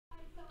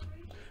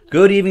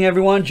Good evening,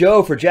 everyone.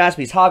 Joe for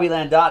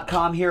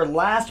JaspysHobbyland.com here.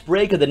 Last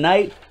break of the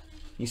night.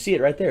 You see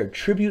it right there.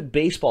 Tribute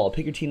Baseball.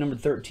 Pick your team number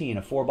 13,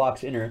 a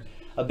 4-box inner.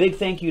 A big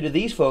thank you to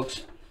these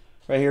folks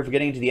right here for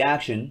getting into the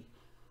action.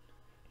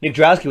 Nick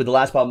Drowski with the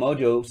Last Spot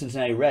Mojo,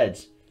 Cincinnati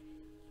Reds.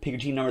 Pick your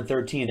team number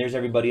 13. There's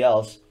everybody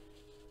else.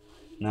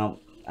 Now,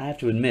 I have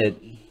to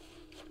admit,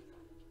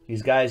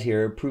 these guys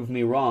here proved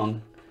me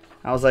wrong.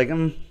 I was like, I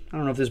don't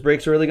know if this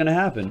break's really going to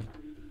happen.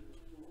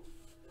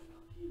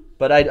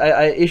 But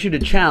I issued a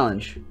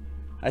challenge.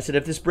 I said,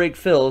 if this break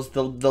fills,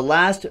 the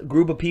last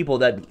group of people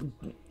that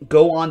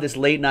go on this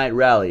late night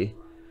rally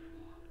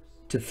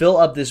to fill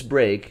up this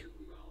break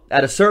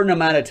at a certain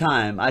amount of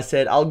time, I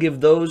said, I'll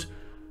give those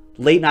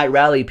late night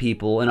rally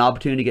people an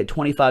opportunity to get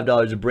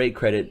 $25 of break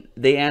credit.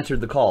 They answered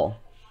the call.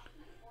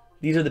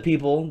 These are the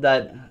people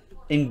that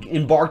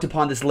embarked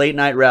upon this late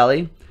night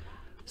rally.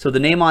 So the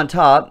name on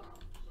top,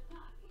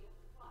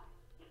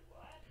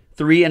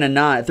 3 and a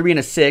 9, 3 and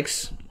a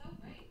 6.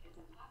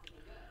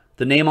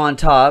 The name on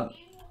top,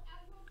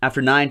 after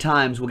 9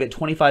 times, will get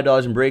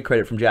 $25 in break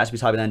credit from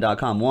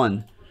JaspysHobbyland.com.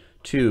 1,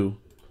 2,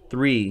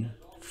 3,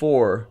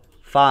 4,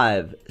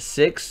 5,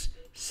 6,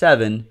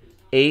 7,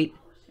 8,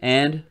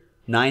 and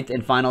 9th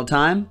and final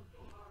time,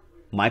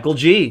 Michael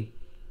G.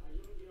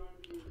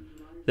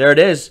 There it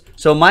is.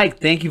 So, Mike,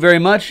 thank you very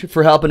much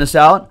for helping us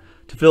out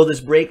to fill this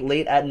break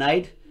late at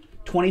night.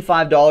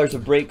 $25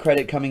 of break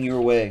credit coming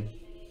your way.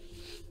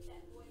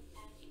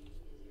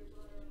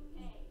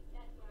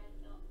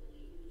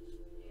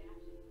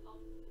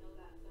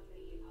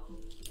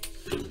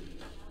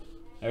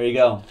 There you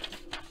go.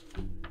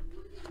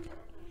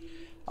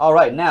 All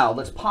right, now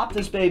let's pop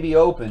this baby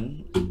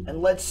open and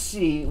let's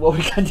see what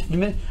we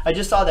got. I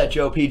just saw that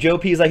Joe P. Joe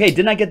P is like, hey,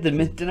 didn't I get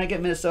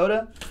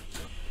Minnesota?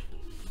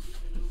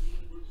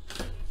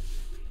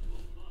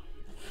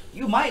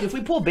 You might if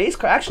we pull base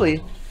card.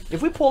 Actually,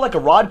 if we pull like a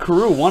Rod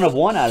Carew 1 of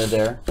 1 out of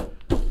there,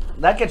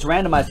 that gets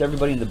randomized to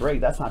everybody in the break.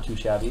 That's not too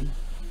shabby.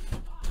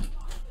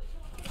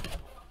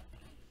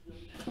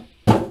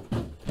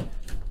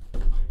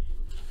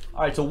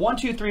 All right, so 1,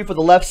 2, 3 for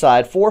the left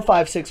side, 4,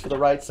 5, 6 for the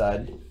right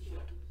side.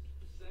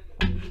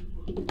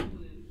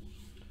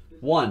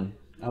 1.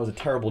 That was a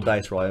terrible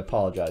dice roll. I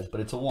apologize, but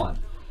it's a 1.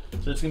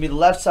 So it's going to be the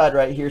left side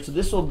right here. So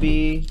this will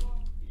be,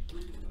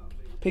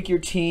 pick your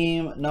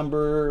team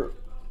number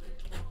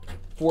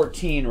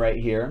 14 right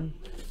here.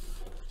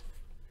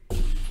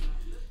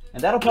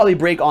 And that'll probably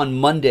break on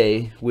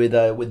Monday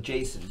with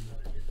Jason.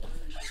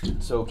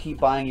 So keep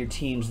buying your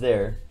teams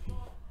there.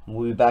 And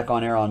we'll be back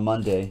on air on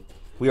Monday.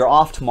 We are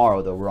off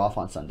tomorrow, though. We're off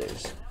on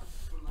Sundays.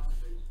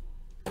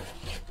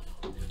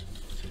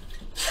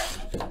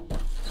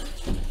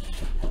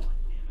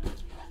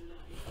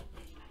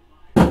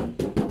 All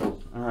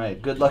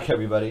right. Good luck,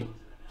 everybody.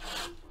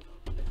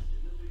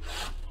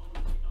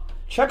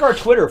 Check our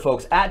Twitter,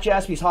 folks, at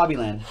Jaspys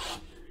Hobbyland.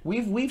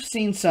 We've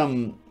seen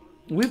some.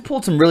 We've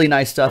pulled some really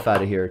nice stuff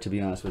out of here, to be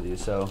honest with you.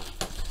 So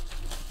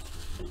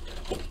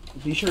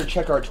be sure to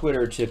check our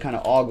Twitter to kind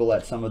of ogle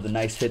at some of the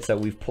nice hits that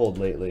we've pulled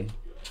lately.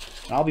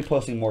 And I'll be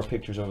posting more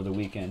pictures over the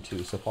weekend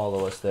too, so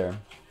follow us there.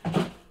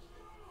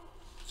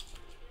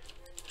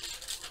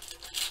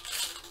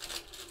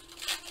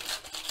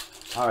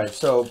 All right,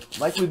 so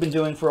like we've been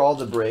doing for all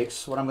the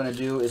breaks, what I'm going to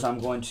do is I'm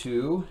going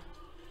to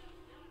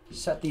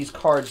set these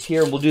cards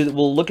here.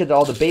 We'll look at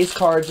all the base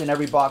cards in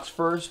every box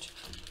first.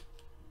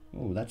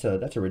 Ooh, that's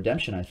a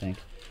redemption, I think.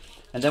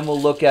 And then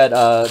we'll look at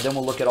all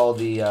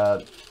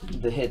the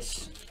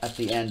hits at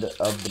the end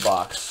of the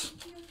box.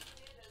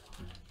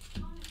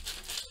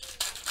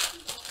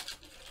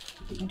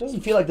 It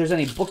doesn't feel like there's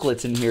any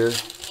booklets in here,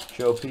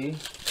 Joe P.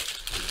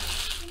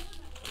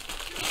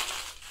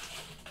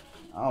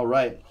 All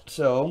right,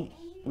 so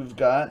we've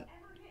got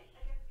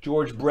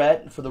George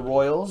Brett for the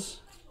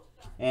Royals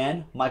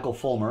and Michael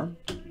Fulmer.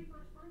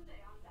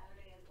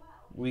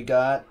 We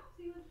got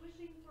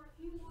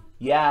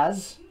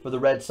Yaz for the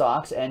Red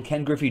Sox and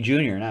Ken Griffey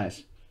Jr.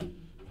 Nice.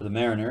 For the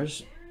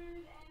Mariners.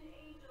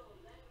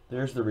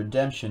 There's the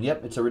redemption.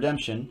 Yep, it's a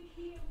redemption.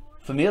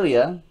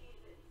 Familia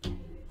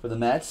for the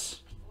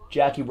Mets.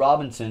 Jackie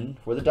Robinson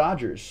for the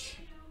Dodgers.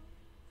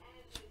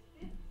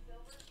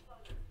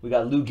 We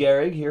got Lou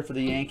Gehrig here for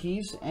the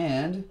Yankees,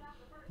 and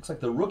looks like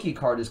the rookie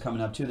card is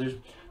coming up too.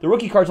 The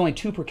rookie card's only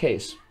 2 per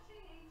case.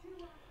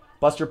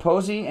 Buster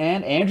Posey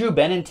and Andrew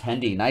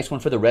Benintendi. Nice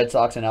one for the Red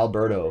Sox and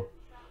Alberto.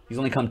 He's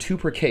only come 2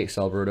 per case,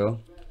 Alberto.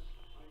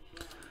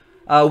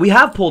 We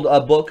have pulled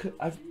a book.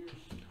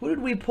 Who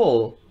did we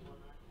pull?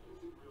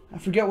 I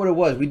forget what it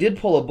was. We did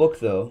pull a book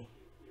though.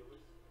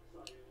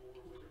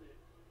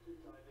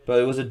 But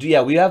it was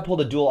we have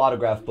pulled a dual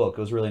autograph book.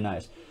 It was really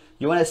nice.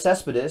 Yoenis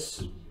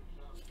Cespedes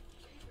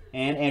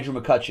and Andrew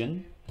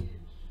McCutchen.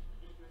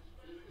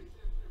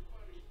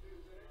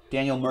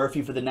 Daniel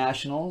Murphy for the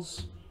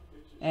Nationals.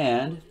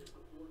 And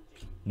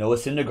Noah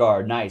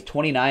Syndergaard. Nice.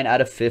 29 out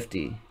of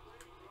 50.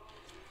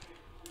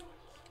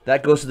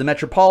 That goes to the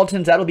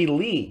Metropolitans. That'll be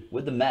Lee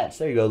with the Mets.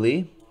 There you go,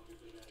 Lee.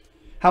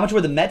 How much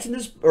were the Mets in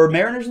this, or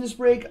Mariners in this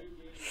break?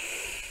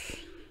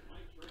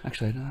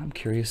 Actually, I'm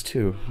curious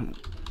too.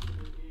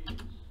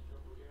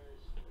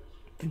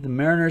 think the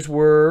Mariners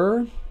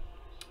were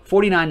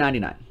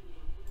 $49.99.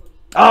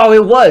 Oh,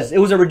 it was. It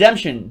was a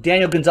redemption.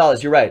 Daniel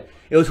Gonzalez, you're right.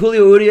 It was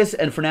Julio Urias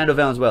and Fernando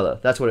Valenzuela.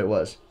 That's what it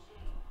was.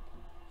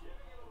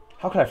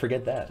 How could I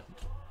forget that?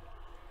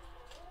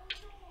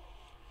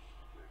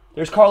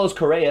 There's Carlos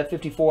Correa,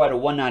 54 out of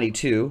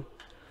 192.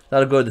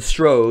 That'll go to the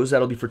Stros.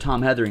 That'll be for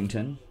Tom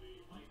Hetherington.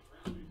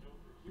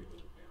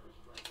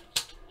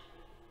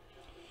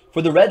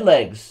 For the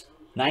Redlegs,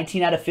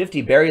 19 out of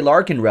 50, Barry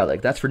Larkin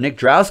relic. That's for Nick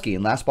Drowski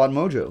in Last Spot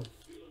Mojo.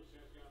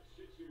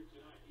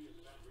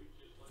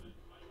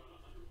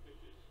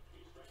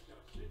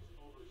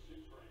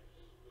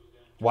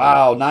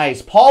 Wow,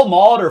 nice. Paul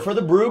Mauldin for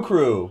the Brew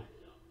Crew.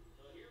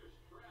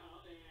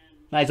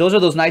 Nice. Those are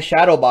those nice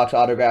shadow box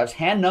autographs.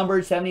 Hand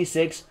numbered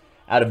 76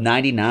 out of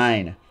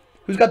 99.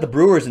 Who's got the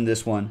Brewers in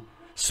this one?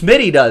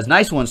 Smitty does.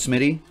 Nice one,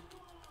 Smitty.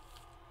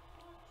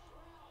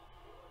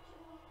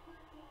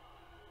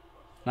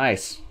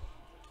 Nice.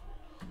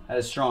 That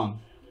is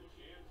strong.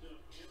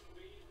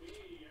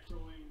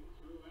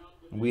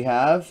 We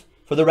have,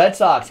 for the Red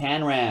Sox,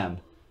 Hand Ram.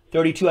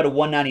 32 out of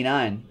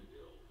 199.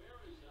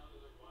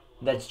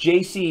 That's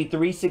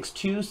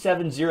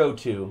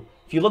JC362702.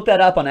 If you look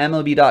that up on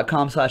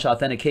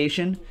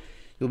MLB.com/authentication,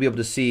 you'll be able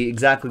to see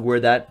exactly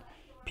where that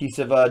piece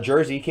of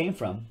jersey came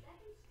from.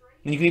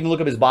 And you can even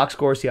look up his box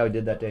score, see how he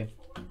did that day.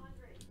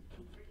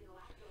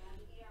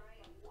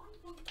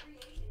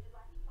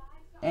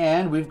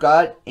 And we've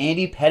got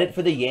Andy Pettitte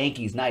for the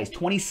Yankees. Nice.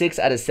 26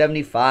 out of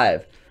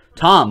 75.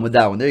 Tom with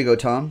that one. There you go,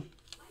 Tom.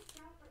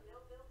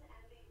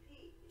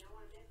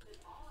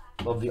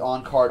 Love the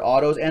on-card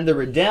autos. And the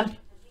Redemp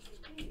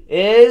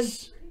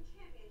is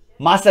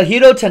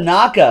Masahiro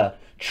Tanaka.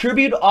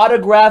 Tribute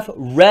autograph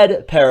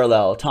red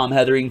parallel, Tom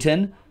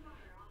Hetherington.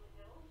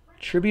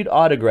 Tribute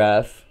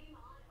autograph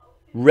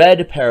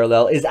red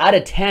parallel is out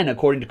of 10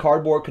 according to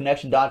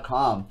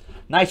cardboardconnection.com.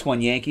 Nice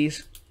one,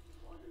 Yankees.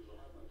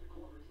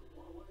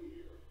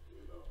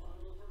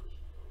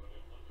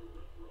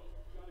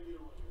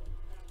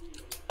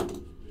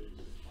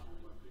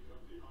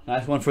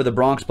 Nice one for the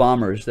Bronx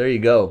Bombers. There you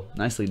go.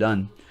 Nicely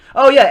done.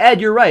 Oh yeah,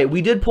 Ed, you're right.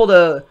 We did pull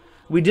a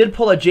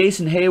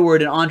Jason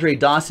Hayward and Andre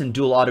Dawson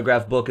dual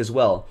autograph book as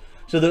well.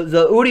 So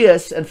the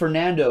Urias and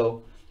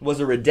Fernando was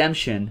a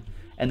redemption,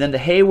 and then the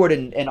Hayward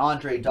and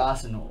Andre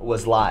Dawson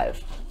was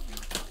live.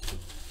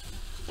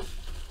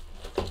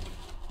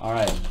 All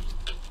right.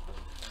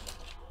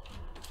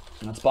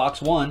 That's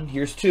box one.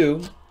 Here's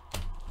two.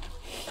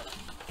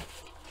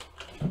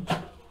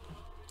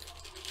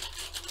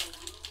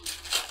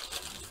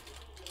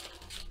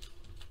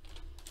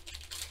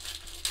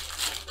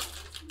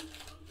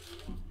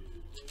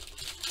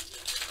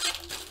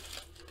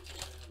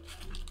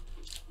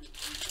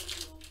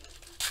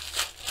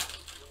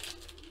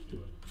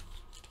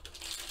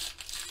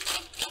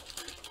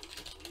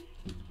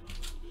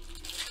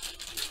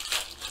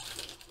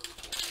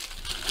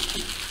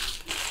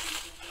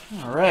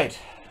 All right,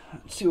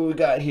 let's see what we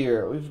got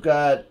here. We've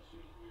got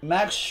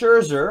Max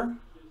Scherzer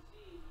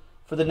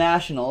for the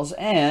Nationals,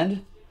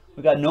 and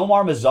we got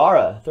Nomar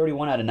Mazara,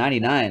 31 out of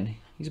 99.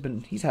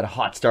 He's had a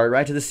hot start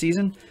right to the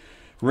season.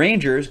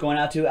 Rangers going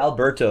out to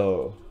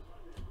Alberto.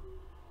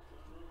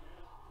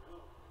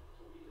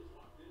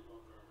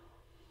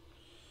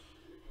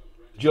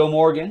 Joe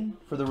Morgan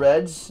for the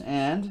Reds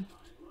and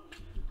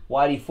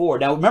Whitey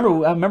Ford. Now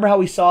remember how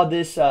we saw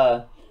this?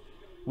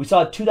 We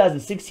saw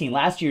 2016,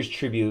 last year's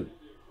tribute.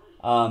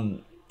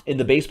 In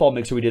the baseball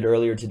mixer we did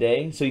earlier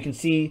today. So you can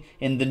see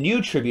in the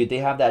new tribute they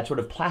have that sort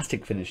of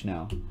plastic finish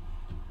now.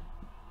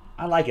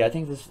 I like it. I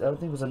think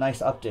it was a nice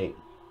update.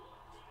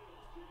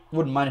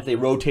 Wouldn't mind if they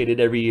rotated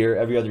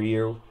every other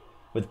year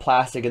with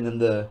plastic and then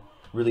the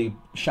really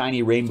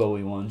shiny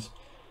rainbowy ones.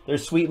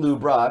 There's Sweet Lou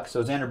Brock.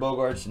 So Xander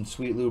Bogaerts and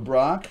Sweet Lou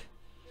Brock.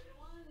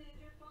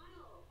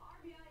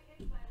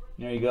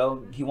 There you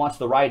go. He wants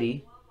the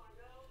righty.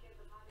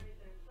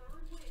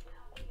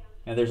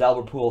 And there's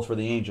Albert Pujols for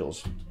the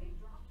Angels.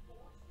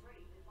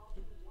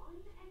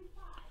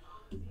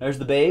 There's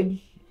the Babe.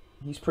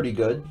 He's pretty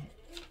good.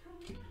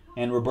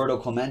 And Roberto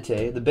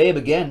Clemente. The Babe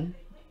again.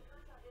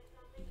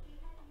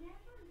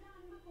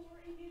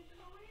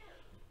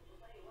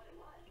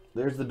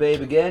 There's the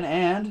Babe again.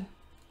 And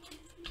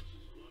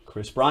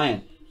Chris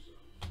Bryant.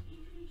 A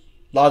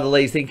lot of the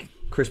ladies think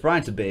Chris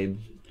Bryant's a Babe.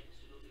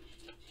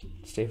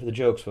 Stay for the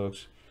jokes,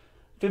 folks.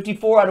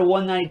 54 out of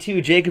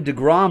 192. Jacob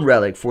deGrom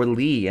relic for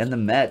Lee and the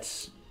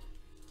Mets.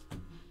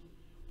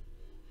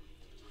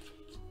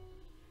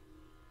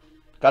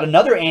 Got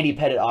another Andy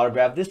Pettitte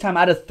autograph, this time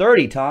out of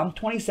 30, Tom.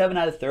 27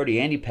 out of 30,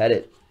 Andy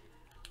Pettitte.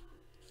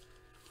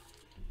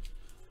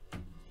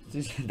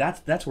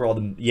 That's where all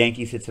the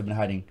Yankees hits have been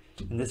hiding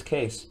in this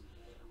case.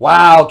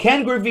 Wow,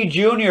 Ken Griffey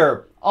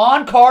Jr.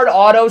 On-card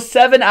auto,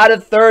 7 out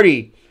of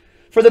 30.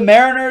 For the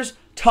Mariners,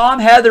 Tom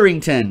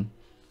Hetherington.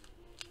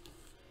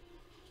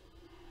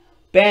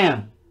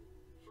 Bam.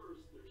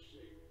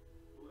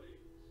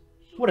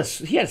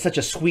 He had such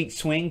a sweet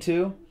swing,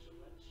 too.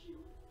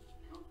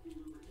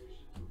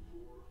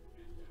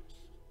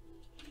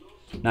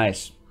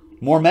 Nice.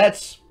 More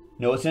Mets.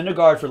 Noah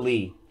Syndergaard for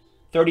Lee.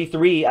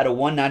 33 out of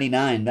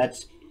 199.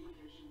 That's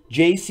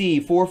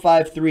JC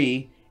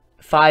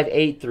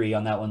 453583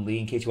 on that one, Lee,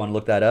 in case you want to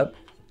look that up.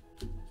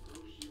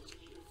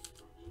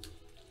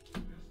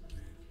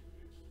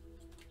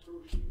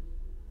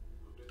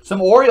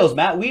 Some Orioles,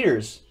 Matt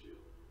Wieters.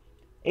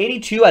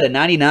 82 out of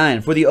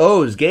 99 for the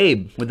O's,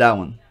 Gabe, with that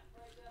one.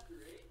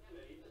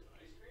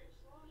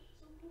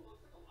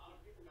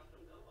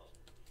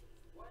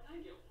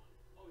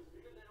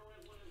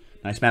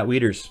 Nice Matt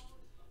Wieters.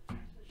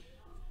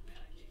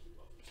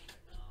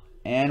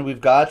 And we've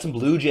got some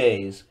Blue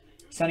Jays.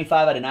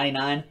 75 out of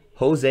 99,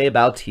 Jose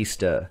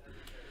Bautista.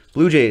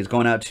 Blue Jays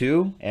going out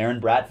to Aaron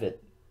Bradford.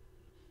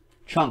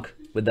 Chunk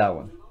with that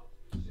one.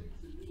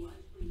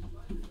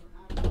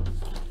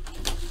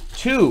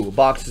 2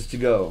 boxes to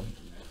go.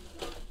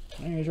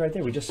 There he's right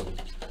there. We just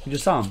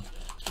saw him.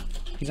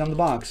 He's on the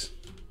box.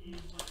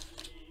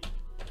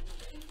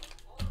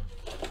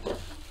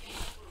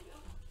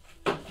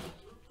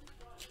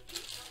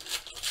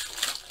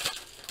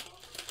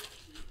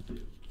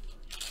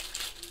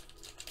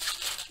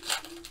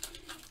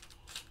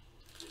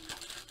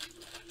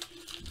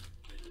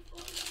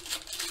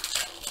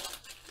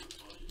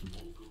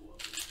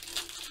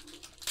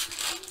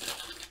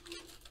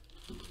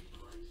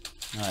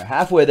 All right,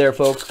 halfway there,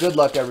 folks. Good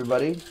luck,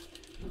 everybody.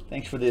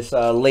 Thanks for this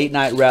late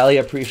night rally.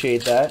 I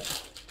appreciate that.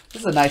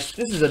 This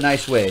is a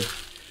nice way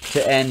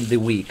to end the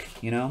week,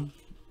 you know.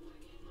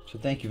 So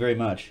thank you very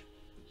much.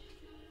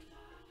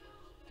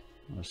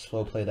 I'm gonna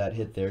slow play that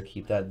hit there.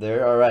 Keep that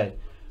there. All right,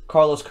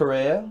 Carlos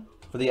Correa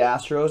for the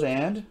Astros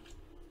and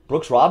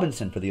Brooks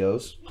Robinson for the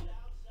O's.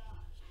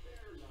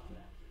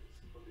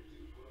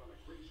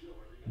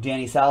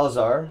 Danny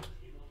Salazar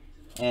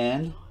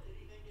and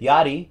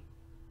Yachty.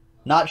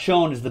 Not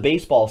shown as the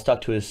baseball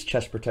stuck to his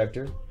chest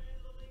protector.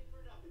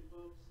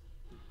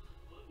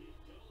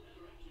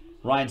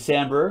 Ryan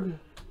Sandberg,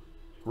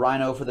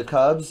 Rhino for the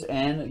Cubs,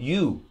 and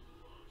Yu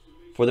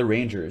for the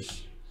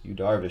Rangers. Yu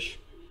Darvish.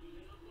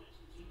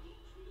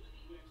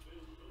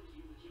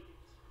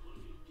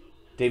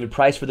 David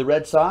Price for the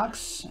Red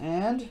Sox,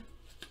 and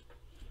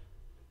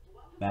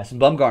Madison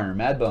Bumgarner,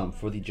 Mad Bum,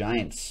 for the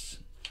Giants.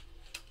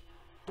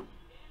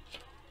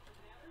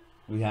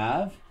 We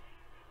have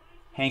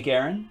Hank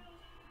Aaron,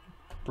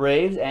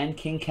 Braves, and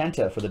King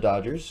Kenta for the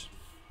Dodgers.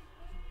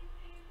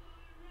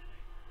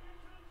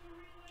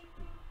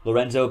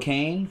 Lorenzo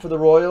Cain for the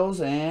Royals,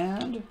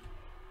 and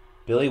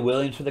Billy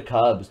Williams for the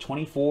Cubs.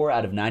 24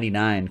 out of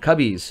 99.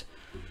 Cubbies.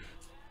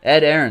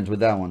 Ed Aarons with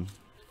that one.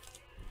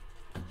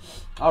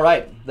 All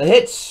right, the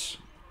hits.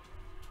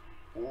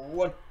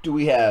 What do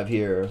we have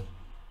here?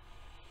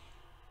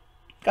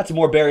 Got some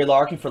more Barry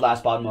Larkin for Last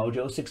Spot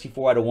Mojo.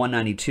 64 out of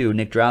 192.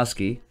 Nick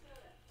Drowski.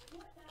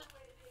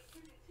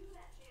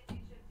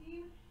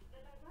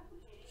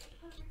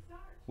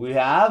 We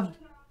have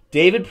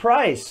David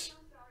Price.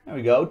 There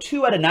we go.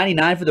 2 out of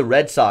 99 for the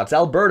Red Sox.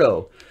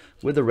 Alberto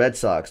with the Red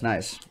Sox.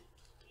 Nice.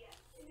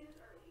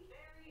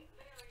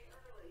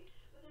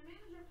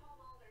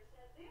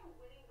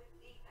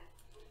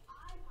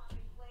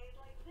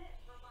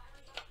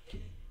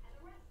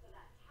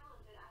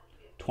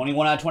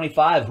 $21 out of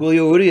 25.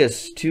 Julio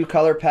Urias.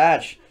 2-color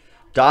patch.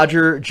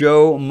 Dodger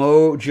Joe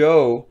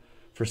Mojo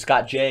for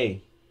Scott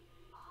J.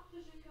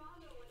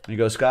 There you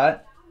go,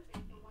 Scott.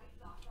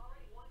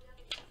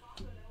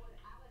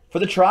 For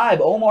the Tribe,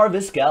 Omar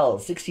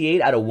Vizquel,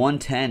 68 out of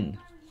 110.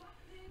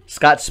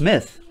 Scott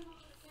Smith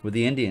with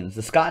the Indians.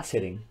 The Scots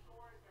hitting.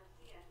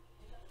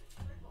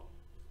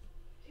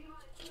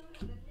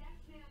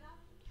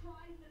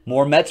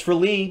 More Mets for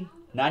Lee,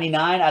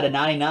 99 out of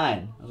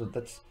 99.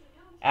 That's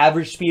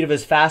average speed of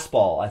his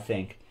fastball, I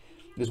think,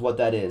 is what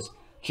that is.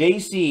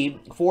 JC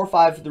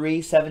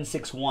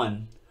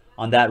 453761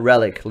 on that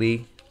relic,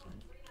 Lee.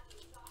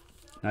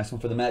 Nice one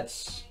for the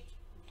Mets.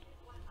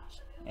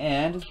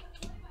 And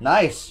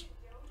nice.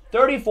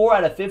 34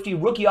 out of 50.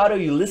 Rookie auto,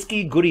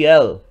 Yulieski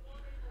Gurriel.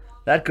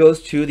 That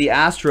goes to the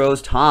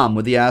Astros. Tom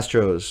with the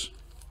Astros.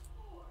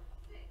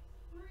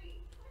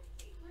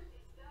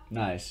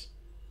 Nice.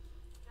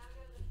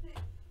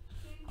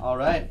 All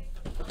right.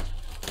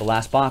 The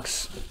last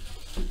box.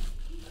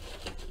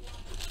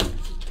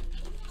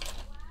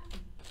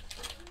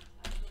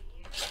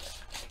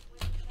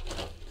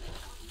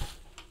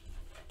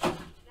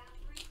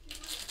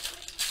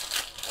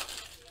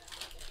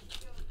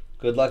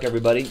 Good luck,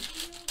 everybody.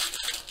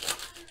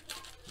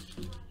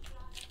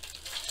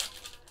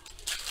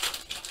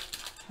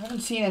 I haven't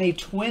seen any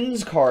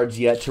Twins cards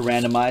yet to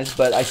randomize,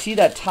 but I see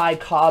that Ty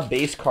Cobb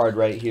base card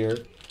right here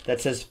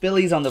that says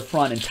Phillies on the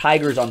front and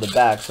Tigers on the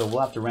back, so we'll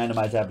have to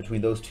randomize that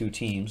between those two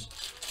teams.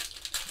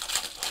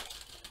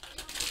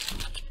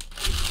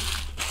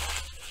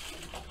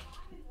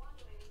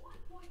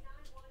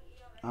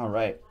 All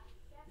right.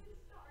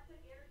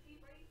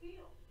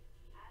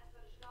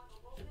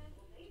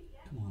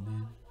 Come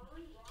on,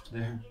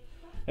 man.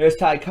 There's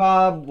Ty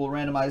Cobb. We'll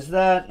randomize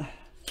that.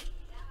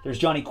 There's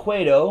Johnny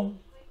Cueto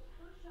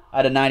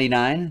out of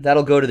 99.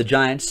 That'll go to the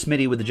Giants.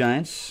 Smitty with the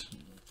Giants.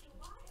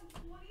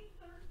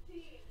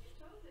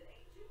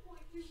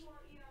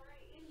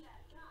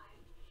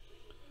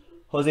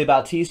 Jose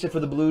Bautista for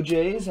the Blue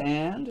Jays,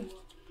 and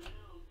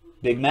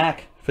Big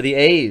Mac for the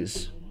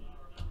A's.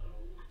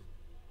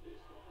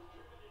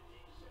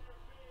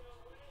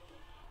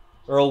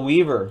 Earl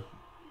Weaver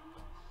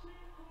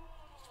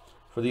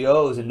for the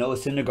O's, and Noah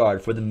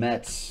Syndergaard for the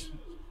Mets.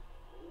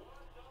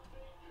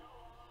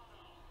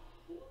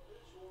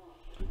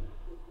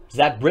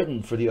 Zach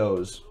Britton for the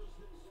O's.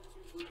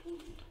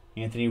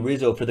 Anthony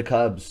Rizzo for the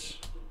Cubs.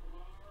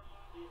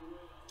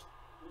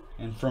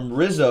 And from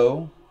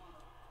Rizzo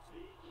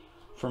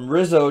to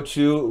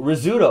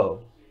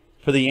Rizzuto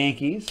for the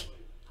Yankees.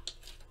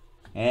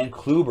 And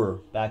Kluber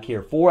back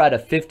here. 4 out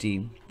of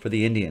 50 for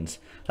the Indians.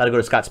 That'll go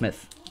to Scott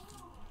Smith.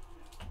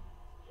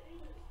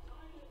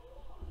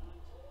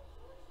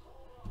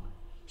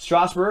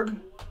 Strasburg.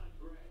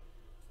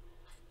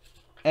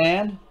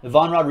 And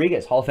Ivan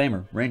Rodriguez, Hall of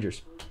Famer,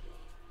 Rangers.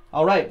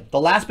 All right, the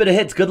last bit of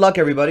hits. Good luck,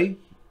 everybody.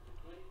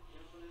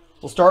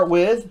 We'll start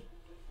with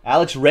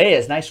Alex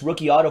Reyes. Nice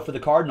rookie auto for the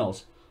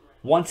Cardinals.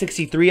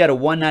 163 out of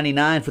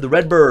 199 for the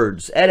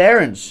Redbirds. Ed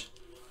Aarons.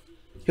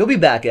 He'll be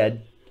back,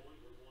 Ed.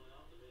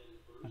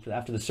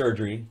 After the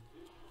surgery.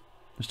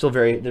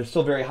 They're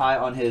still very high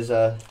on his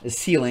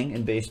ceiling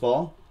in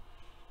baseball.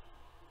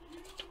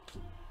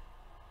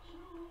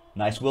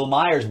 Nice Will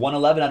Myers.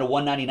 111 out of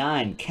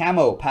 199.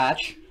 Camo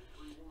patch.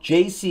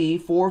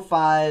 JC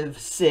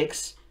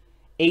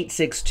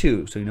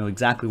 456862. So you know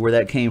exactly where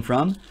that came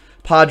from.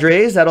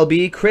 Padres, that'll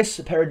be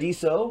Chris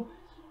Paradiso.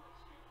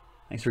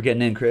 Thanks for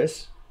getting in,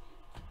 Chris.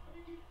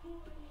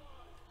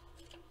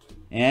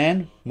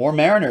 And more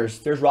Mariners.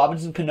 There's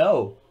Robinson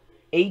Cano.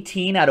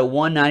 18 out of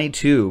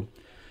 192.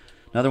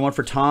 Another one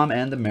for Tom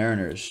and the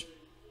Mariners.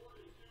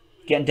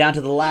 Getting down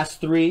to the last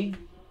 3.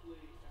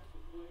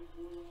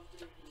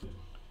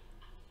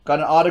 Got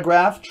an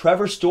autograph.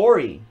 Trevor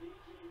Story.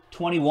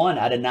 21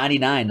 out of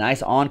 99.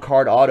 Nice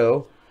on-card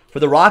auto for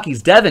the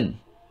Rockies.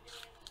 Devin.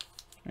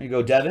 There you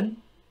go, Devin.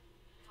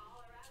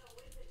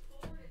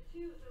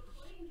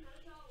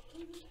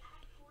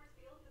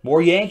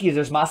 More Yankees.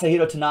 There's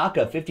Masahiro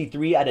Tanaka.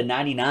 53 out of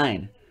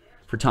 99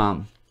 for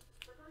Tom.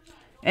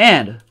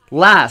 And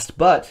last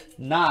but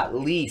not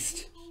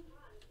least,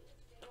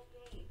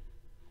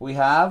 we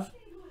have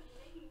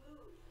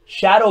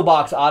Shadow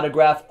Box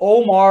autograph,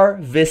 Omar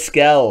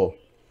Vizquel.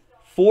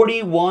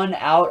 41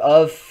 out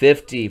of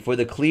 50 for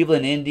the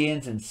Cleveland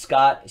Indians and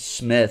Scott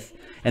Smith.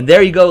 And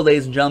there you go,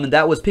 ladies and gentlemen.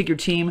 That was Pick Your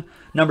Team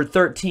number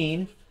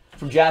 13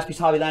 from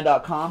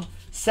JaspysHobbyland.com.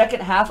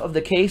 Second half of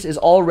the case is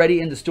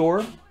already in the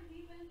store.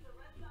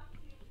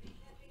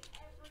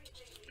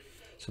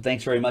 So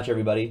thanks very much,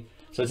 everybody.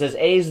 So it says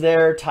A's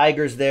there,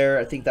 Tigers there.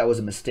 I think that was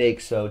a mistake.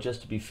 So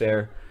just to be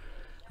fair,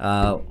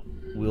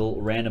 we'll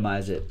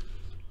randomize it.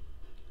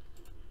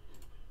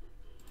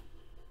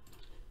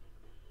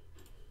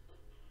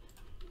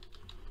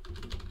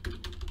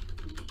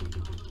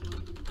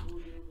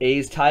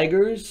 A's,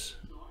 Tigers.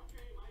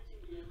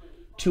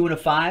 2 and a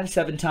 5,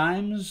 7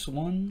 times.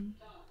 1,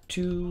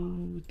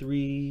 2,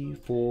 3,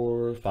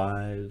 4,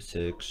 5,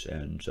 6,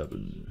 and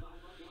 7.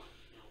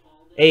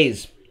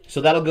 A's. So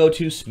that'll go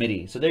to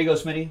Smitty. So there you go,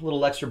 Smitty.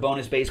 Little extra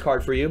bonus base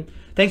card for you.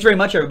 Thanks very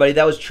much, everybody.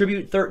 That was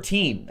Tribute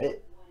 13.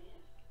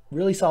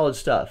 Really solid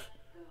stuff.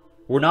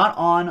 We're not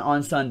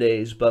on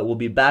Sundays, but we'll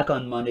be back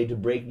on Monday to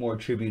break more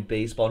Tribute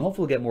baseball. And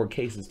hopefully we'll get more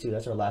cases, too.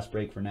 That's our last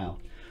break for now.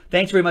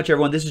 Thanks very much,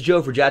 everyone. This is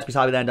Joe for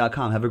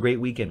JaspysHobbyland.com. Have a great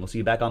weekend. We'll see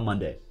you back on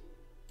Monday.